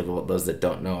 for those that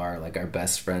don't know, are like our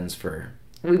best friends for...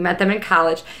 We met them in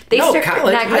college.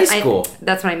 High school.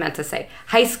 That's what I meant to say.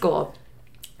 High school.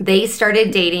 They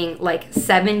started dating like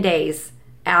 7 days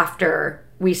after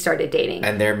we started dating.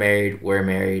 And they're married. We're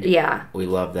married. Yeah. We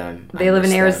love them. They live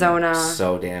in Arizona.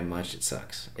 So damn much. It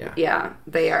sucks. Yeah. Yeah.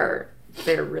 They are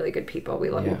They're really good people. We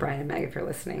love you, Brian and Meg, if you're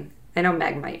listening. I know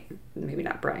Meg might, maybe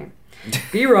not Brian.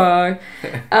 Be wrong.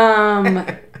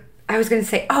 I was going to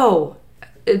say, tell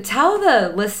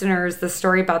the listeners the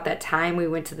story about that time we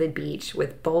went to the beach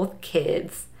with both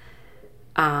kids.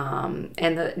 Do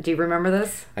you remember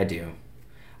this? I do.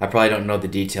 I probably don't know the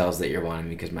details that you're wanting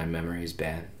because my memory is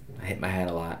bad. I hit my head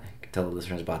a lot. I could tell the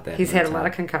listeners about that. He's had a lot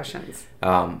of concussions.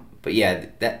 But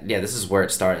this is where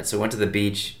it started. So I went to the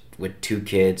beach with 2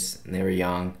 kids, and they were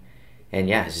young, and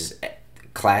it's just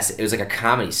classic. It was like a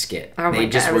comedy skit. Oh my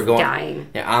God, I was dying.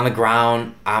 On the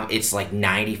ground. It's like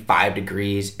 95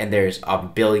 degrees, and there's a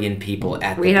billion people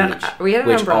at the beach. We had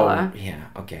an umbrella.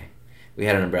 Okay. We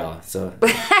had an umbrella, so...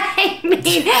 I mean,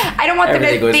 I don't want them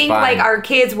to think like our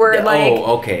kids were like...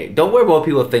 Oh, okay. Don't worry about what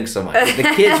people think so much. The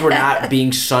kids were not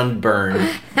being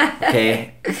sunburned,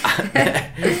 okay?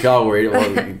 Y'all worried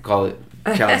about what you call it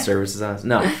child services on us?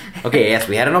 No. Okay, yes,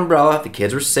 we had an umbrella. The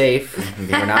kids were safe.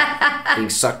 They were not being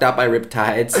sucked out by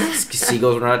riptides.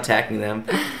 Seagulls were not attacking them.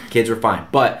 Kids were fine.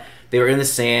 But they were in the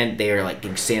sand. They were like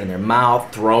getting sand in their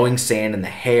mouth, throwing sand in the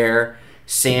hair,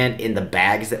 sand in the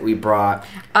bags that we brought.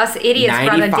 Us idiots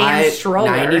brought a damn stroller.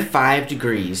 95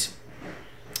 degrees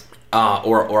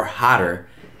or hotter.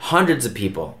 Hundreds of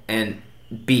people and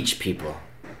beach people.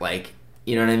 Like,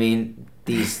 you know what I mean?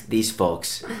 These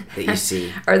folks that you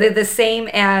see. Are they the same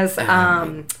as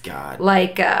God.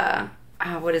 Like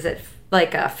what is it?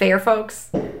 Like fair folks?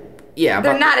 Yeah,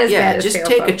 they're not as bad as just fair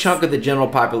take folks. A chunk of the general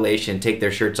population, take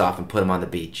their shirts off, and put them on the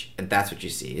beach, and that's what you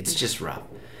see. It's just rough,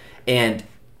 and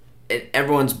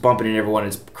everyone's bumping into everyone.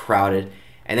 It's crowded,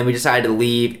 and then we decided to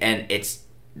leave, and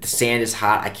the sand is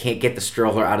hot. I can't get the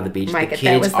stroller out of the beach. The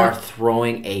kids are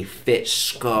throwing a fit,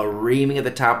 screaming at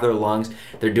the top of their lungs.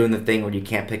 They're doing the thing where you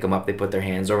can't pick them up. They put their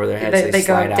hands over their heads. They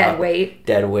slide go dead weight.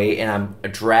 Dead weight. And I'm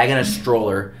dragging a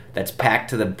stroller that's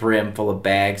packed to the brim full of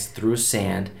bags through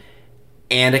sand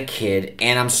and a kid,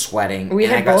 and I'm sweating. We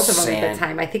had both of them at the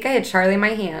time. I think I had Charlie in my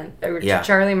hand.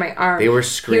 Charlie in my arm. They were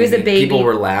screaming. He was a baby. People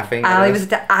were laughing. I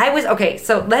was okay,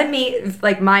 so let me,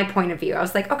 like, my point of view. I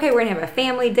was like, okay, we're going to have a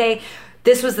family day.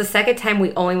 This was the second time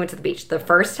we only went to the beach. The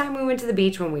first time we went to the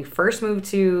beach when we first moved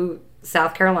to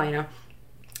South Carolina,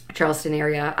 Charleston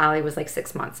area, Ollie was like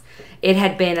 6 months. It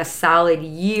had been a solid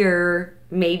year,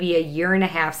 maybe a year and a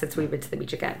half since we went to the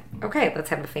beach again. Okay, let's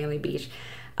have a family beach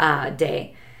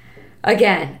day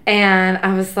again. And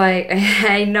I was like,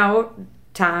 I know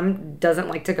Tom doesn't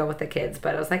like to go with the kids,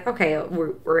 but I was like, okay,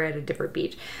 we're at a different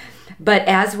beach. But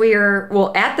as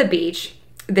at the beach,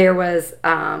 there was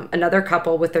another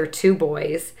couple with their 2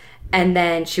 boys, and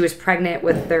then she was pregnant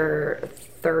with their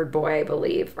 3rd boy, I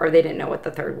believe, or they didn't know what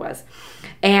the 3rd was.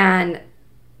 And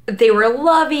they were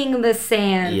loving the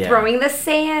sand, throwing the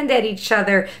sand at each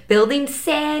other, building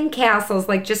sand castles,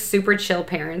 like just super chill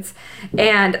parents.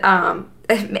 And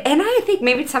I think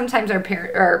maybe sometimes our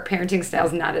parenting style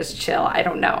is not as chill. I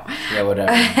don't know. Yeah,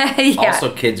 whatever.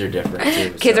 Also, kids are different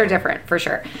too. Kids are different for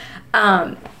sure.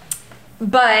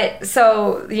 But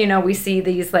so, we see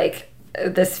these like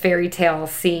this fairy tale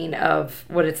scene of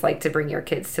what it's like to bring your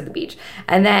kids to the beach.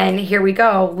 And then here we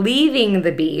go, leaving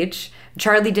the beach.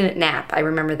 Charlie didn't nap. I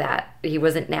remember that. He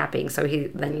wasn't napping. So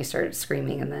he started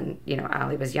screaming, and then,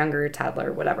 Ollie was younger,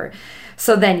 toddler, whatever.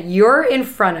 So then you're in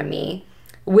front of me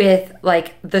with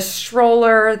like the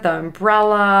stroller, the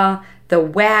umbrella, the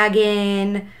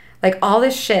wagon, like all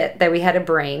this shit that we had to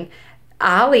bring.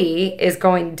 Ollie is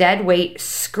going dead weight,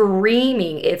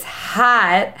 screaming. It's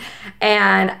hot,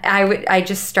 and I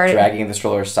just started dragging the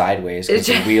stroller sideways because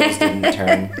the wheels didn't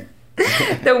turn.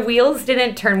 The wheels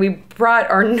didn't turn. We brought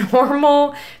our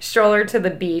normal stroller to the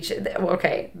beach.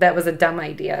 Okay, that was a dumb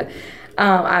idea.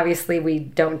 Obviously, we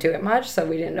don't do it much, so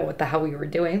we didn't know what the hell we were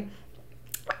doing,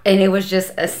 and it was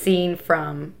just a scene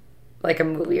from like a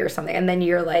movie or something. And then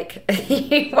you're like,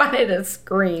 you wanted to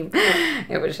scream.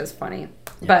 It was just funny.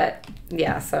 But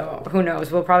yeah, so who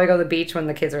knows? We'll probably go to the beach when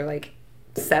the kids are like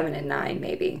 7 and 9,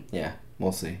 maybe. Yeah,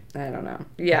 we'll see. I don't know.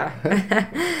 Yeah.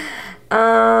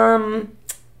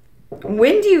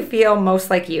 When do you feel most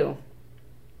like you?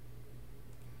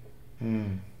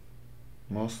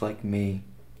 Most like me.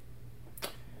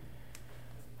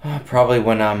 Probably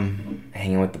when I'm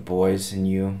hanging with the boys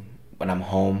and when I'm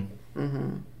home.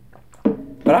 Mm-hmm.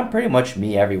 But I'm pretty much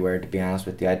me everywhere, to be honest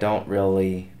with you. I don't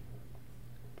really...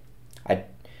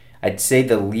 I'd say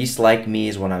the least like me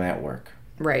is when I'm at work.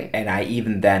 Right. And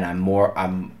I'm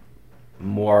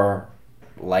more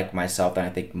like myself than I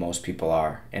think most people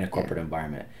are in a corporate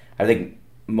environment. I think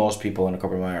most people in a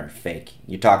corporate environment are fake.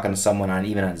 You're talking to someone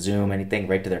even on Zoom, anything,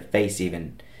 right to their face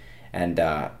even, and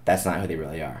that's not who they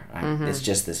really are. It's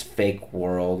just this fake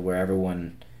world where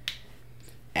everyone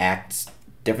acts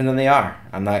different than they are.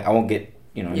 I won't get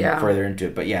Yeah. further into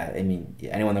it, but yeah, I mean,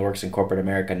 anyone that works in corporate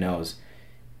America knows.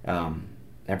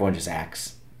 Everyone just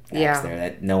acts Yeah. there.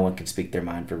 That no one can speak their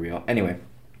mind for real. Anyway,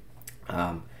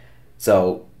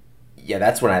 so yeah,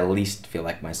 that's when I least feel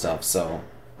like myself. So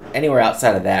anywhere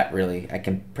outside of that, really, I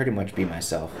can pretty much be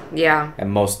myself. Yeah.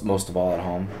 And most of all at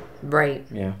home. Right.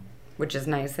 Yeah. Which is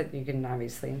nice that you can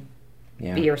obviously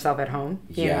Yeah. be yourself at home.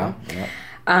 You know?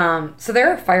 Yeah. So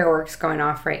there are fireworks going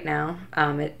off right now.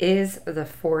 It is the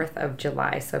 4th of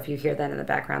July. So if you hear that in the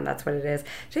background, that's what it is.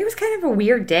 Today was kind of a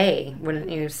weird day, wouldn't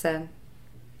you have said?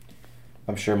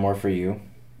 I'm sure more for you.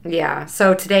 Yeah.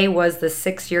 So today was the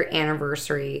 6-year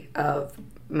anniversary of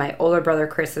my older brother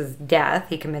Chris's death.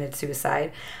 He committed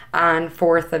suicide on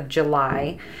 4th of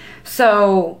July.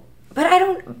 So, I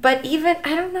don't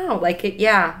know. Like,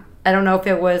 I don't know if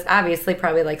it was obviously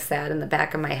probably like sad in the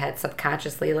back of my head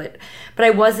subconsciously. But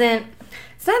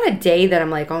it's not a day that I'm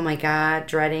like, oh my God,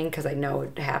 dreading, because I know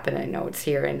it happened. I know it's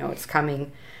here. I know it's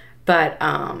coming. But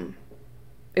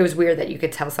it was weird that you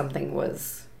could tell something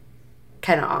was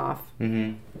kind of off.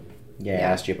 Mm-hmm. Yeah, I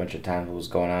asked you a bunch of times what was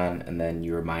going on, and then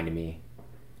you reminded me.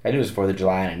 I knew it was 4th of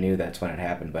July, and I knew that's when it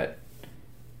happened, but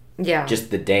yeah, just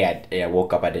the day I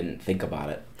woke up, I didn't think about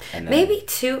it. And then, maybe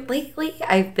too lately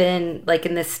I've been like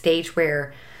in this stage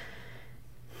where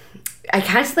I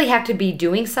constantly have to be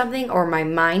doing something, or my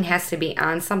mind has to be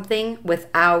on something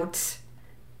without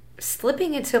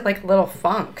slipping into like a little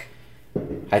funk.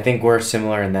 I think we're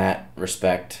similar in that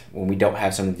respect. When we don't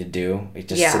have something to do, it's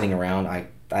just sitting around. I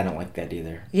don't like that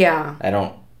either. Yeah.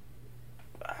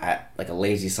 Like a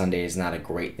lazy Sunday is not a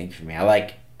great thing for me. I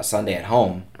like a Sunday at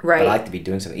home. Right. But I like to be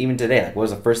doing something. Even today, like what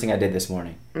was the first thing I did this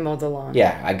morning? Mowed the lawn.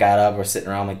 Yeah, I got up, we're sitting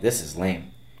around like, this is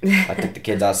lame. I took the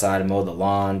kids outside and mowed the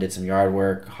lawn, did some yard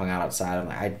work, hung out outside. I'm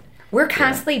like, we're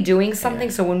constantly doing something,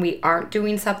 so when we aren't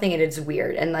doing something, it is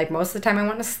weird. And like most of the time I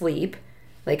want to sleep.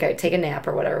 Like I take a nap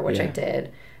or whatever, which I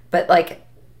did. But like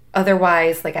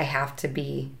otherwise, like I have to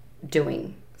be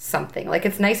doing something. Like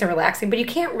it's nice and relaxing, but you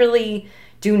can't really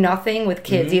do nothing with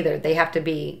kids either. They have to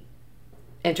be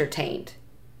entertained.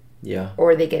 Yeah.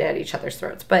 Or they get at each other's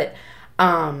throats. But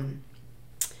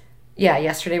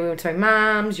yesterday we went to my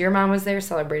mom's. Your mom was there,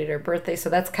 celebrated her birthday. So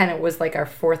that's kind of was like our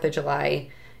 4th of July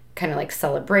kind of like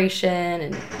celebration.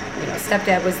 And,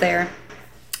 stepdad was there.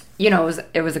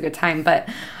 It was a good time. But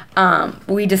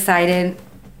we decided,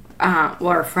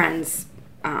 our friend's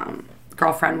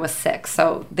girlfriend was sick.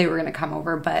 So they were going to come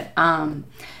over. But,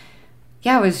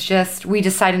 it was just, we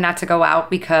decided not to go out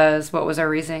because what was our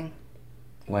reasoning?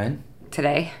 When?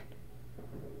 Today.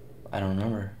 I don't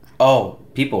remember. Oh,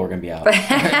 people were going to be out.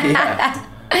 Yeah.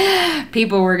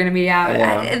 People were going to be out.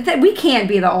 Yeah. We can't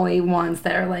be the only ones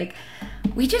that are like,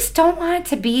 we just don't want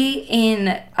to be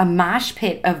in a mosh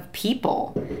pit of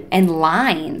people and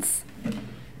lines,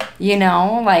 or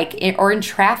in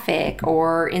traffic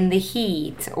or in the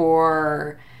heat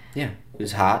or... Yeah, it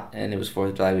was hot and it was 4th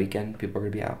of July weekend. People were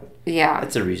going to be out. Yeah.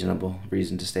 That's a reasonable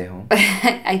reason to stay home.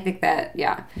 I think that,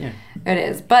 yeah, it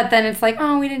is. But then it's like,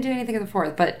 oh, we didn't do anything on the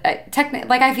 4th. But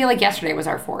technically, I feel like yesterday was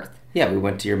our 4th. Yeah, we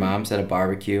went to your mom's, had a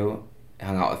barbecue,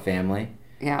 hung out with family.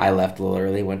 Yeah. I left a little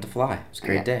early, went to fly. It was a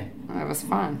great day. It was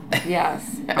fun.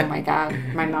 Yes. Oh, my God.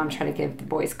 My mom tried to give the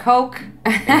boys Coke.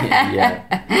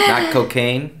 Yeah. Not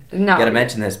cocaine. No. Gotta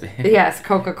mention this. Yes,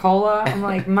 Coca-Cola. I'm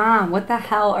like, Mom, what the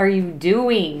hell are you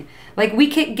doing? Like, we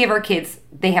could give our kids,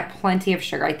 they have plenty of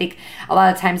sugar. I think a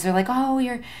lot of times they're like, oh,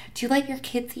 do you let your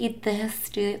kids eat this?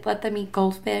 Do you let them eat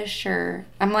goldfish? Or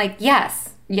I'm like,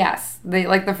 yes. They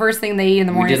like the first thing they eat in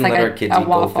the morning is like we didn't let our kids eat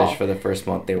waffle. goldfish for the first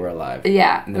month they were alive.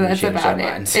 Yeah, and then that's about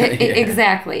it. Yeah.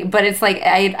 Exactly. But it's like,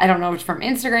 I don't know if it's from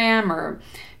Instagram or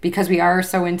because we are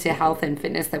so into health and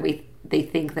fitness that they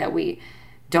think that we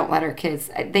don't let our kids,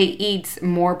 they eat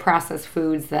more processed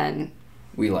foods than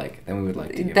we would like to. We would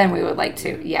like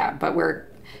to, yeah. But we're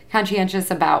conscientious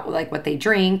about like what they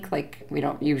drink. Like we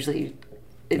don't usually,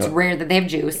 it's rare that they have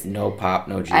juice. No pop,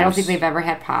 no juice. I don't think they've ever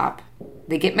had pop.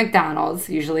 They get McDonald's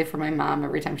usually for my mom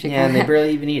every time she comes. Yeah, and they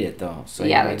barely even eat it though. So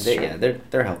yeah, that's true. Yeah,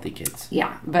 they're healthy kids.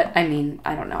 Yeah, but I mean,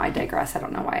 I don't know. I digress. I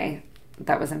don't know why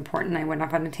that was important. I went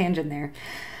off on a tangent there.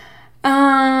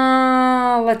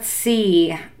 Let's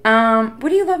see. What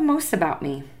do you love most about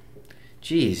me?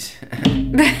 Jeez.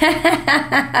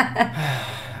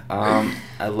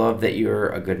 I love that you're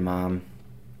a good mom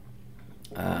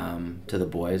to the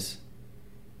boys.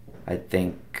 I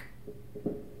think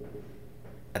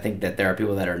that there are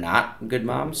people that are not good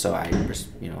moms, so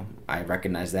I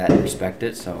recognize that and respect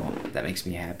it, so that makes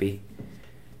me happy.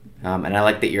 And I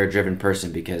like that you're a driven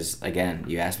person because, again,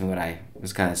 you asked me it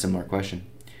was kind of a similar question.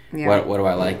 Yeah. What do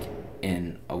I like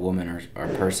in a woman or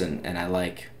a person? And I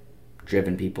like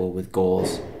driven people with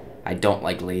goals. I don't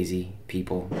like lazy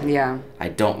people. Yeah. I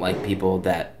don't like people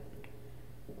that,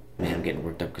 man, I'm getting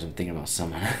worked up because I'm thinking about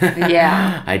someone.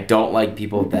 Yeah. I don't like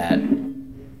people that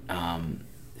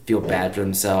feel bad for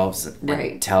themselves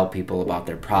and tell people about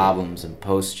their problems and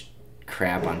post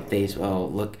crap on Facebook. Oh,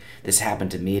 look, this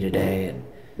happened to me today,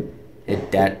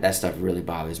 and that stuff really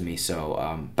bothers me.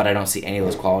 So, but I don't see any of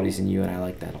those qualities in you, and I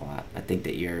like that a lot. I think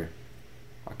that you're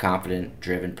a confident,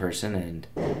 driven person and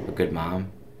a good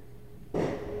mom, and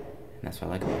that's what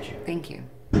I like about you. Thank you.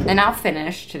 And I'll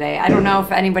finish today. I don't know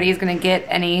if anybody's going to get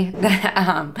any.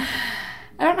 I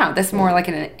don't know. This is more like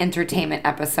an entertainment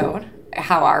episode.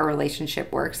 How our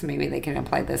relationship works. Maybe they can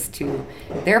apply this to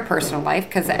their personal life,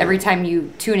 because every time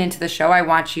you tune into the show, I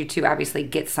want you to obviously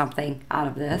get something out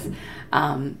of this,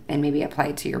 and maybe apply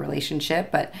it to your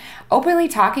relationship. But openly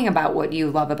talking about what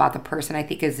you love about the person, I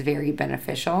think, is very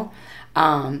beneficial.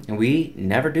 And we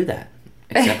never do that,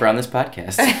 except for on this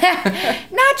podcast.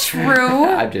 Not true.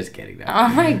 I'm just kidding. No. Oh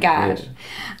my gosh.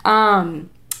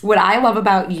 What I love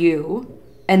about you,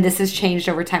 and this has changed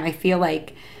over time, I feel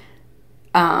like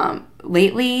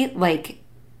lately, like,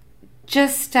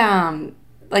 just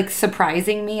like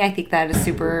surprising me. I think that is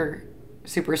super,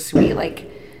 super sweet.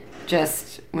 Like,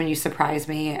 just when you surprise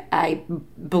me, I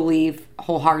believe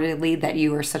wholeheartedly that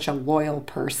you are such a loyal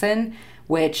person,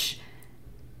 which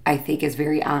I think is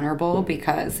very honorable,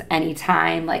 because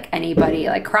anytime like anybody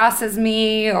like crosses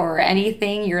me or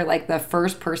anything, you're like the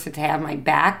first person to have my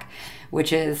back,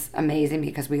 which is amazing,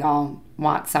 because we all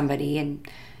want somebody and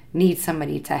need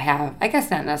somebody to have, I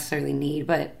guess not necessarily need,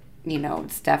 but you know,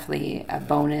 it's definitely a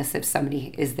bonus if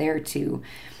somebody is there to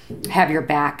have your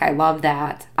back. I love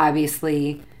that.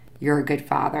 Obviously, you're a good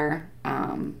father.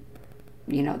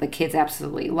 You know, the kids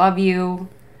absolutely love you.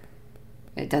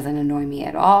 It doesn't annoy me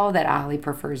at all that Ollie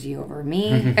prefers you over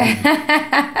me.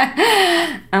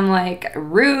 I'm like,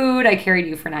 rude. I carried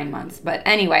you for 9 months. But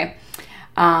anyway,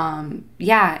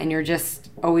 yeah, and you're just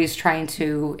always trying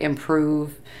to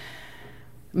improve.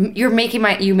 You make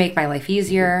my life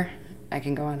easier. I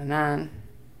can go on and on.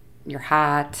 You're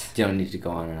hot. You don't need to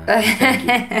go on and on.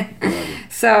 Thank you.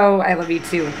 So I love you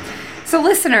too. So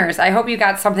listeners, I hope you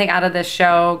got something out of this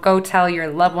show. Go tell your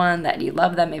loved one that you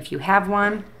love them if you have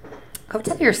one. Go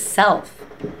tell yourself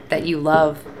that you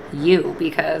love you,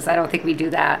 because I don't think we do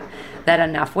that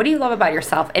enough. What do you love about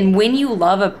yourself? And when you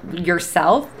love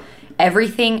yourself,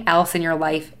 everything else in your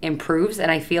life improves.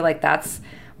 And I feel like that's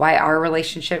why our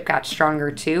relationship got stronger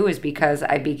too, is because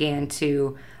I began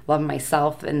to love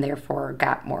myself and therefore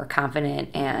got more confident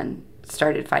and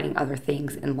started finding other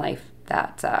things in life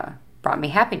that brought me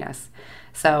happiness.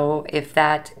 So if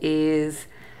that is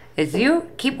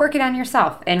you, keep working on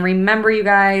yourself. And remember, you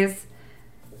guys,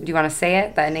 do you want to say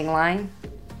it, the ending line?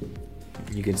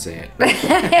 You can say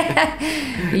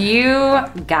it. You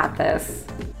got this.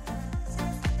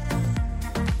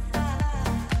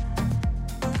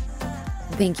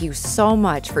 Thank you so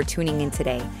much for tuning in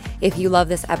today. If you love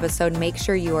this episode, make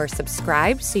sure you are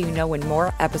subscribed so you know when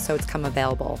more episodes come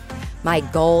available. My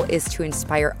goal is to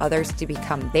inspire others to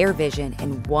become their vision,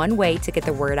 and one way to get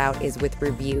the word out is with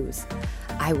reviews.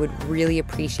 I would really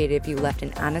appreciate it if you left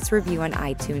an honest review on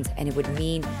iTunes, and it would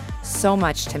mean so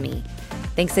much to me.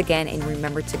 Thanks again, and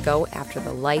remember to go after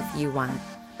the life you want.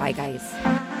 Bye, guys.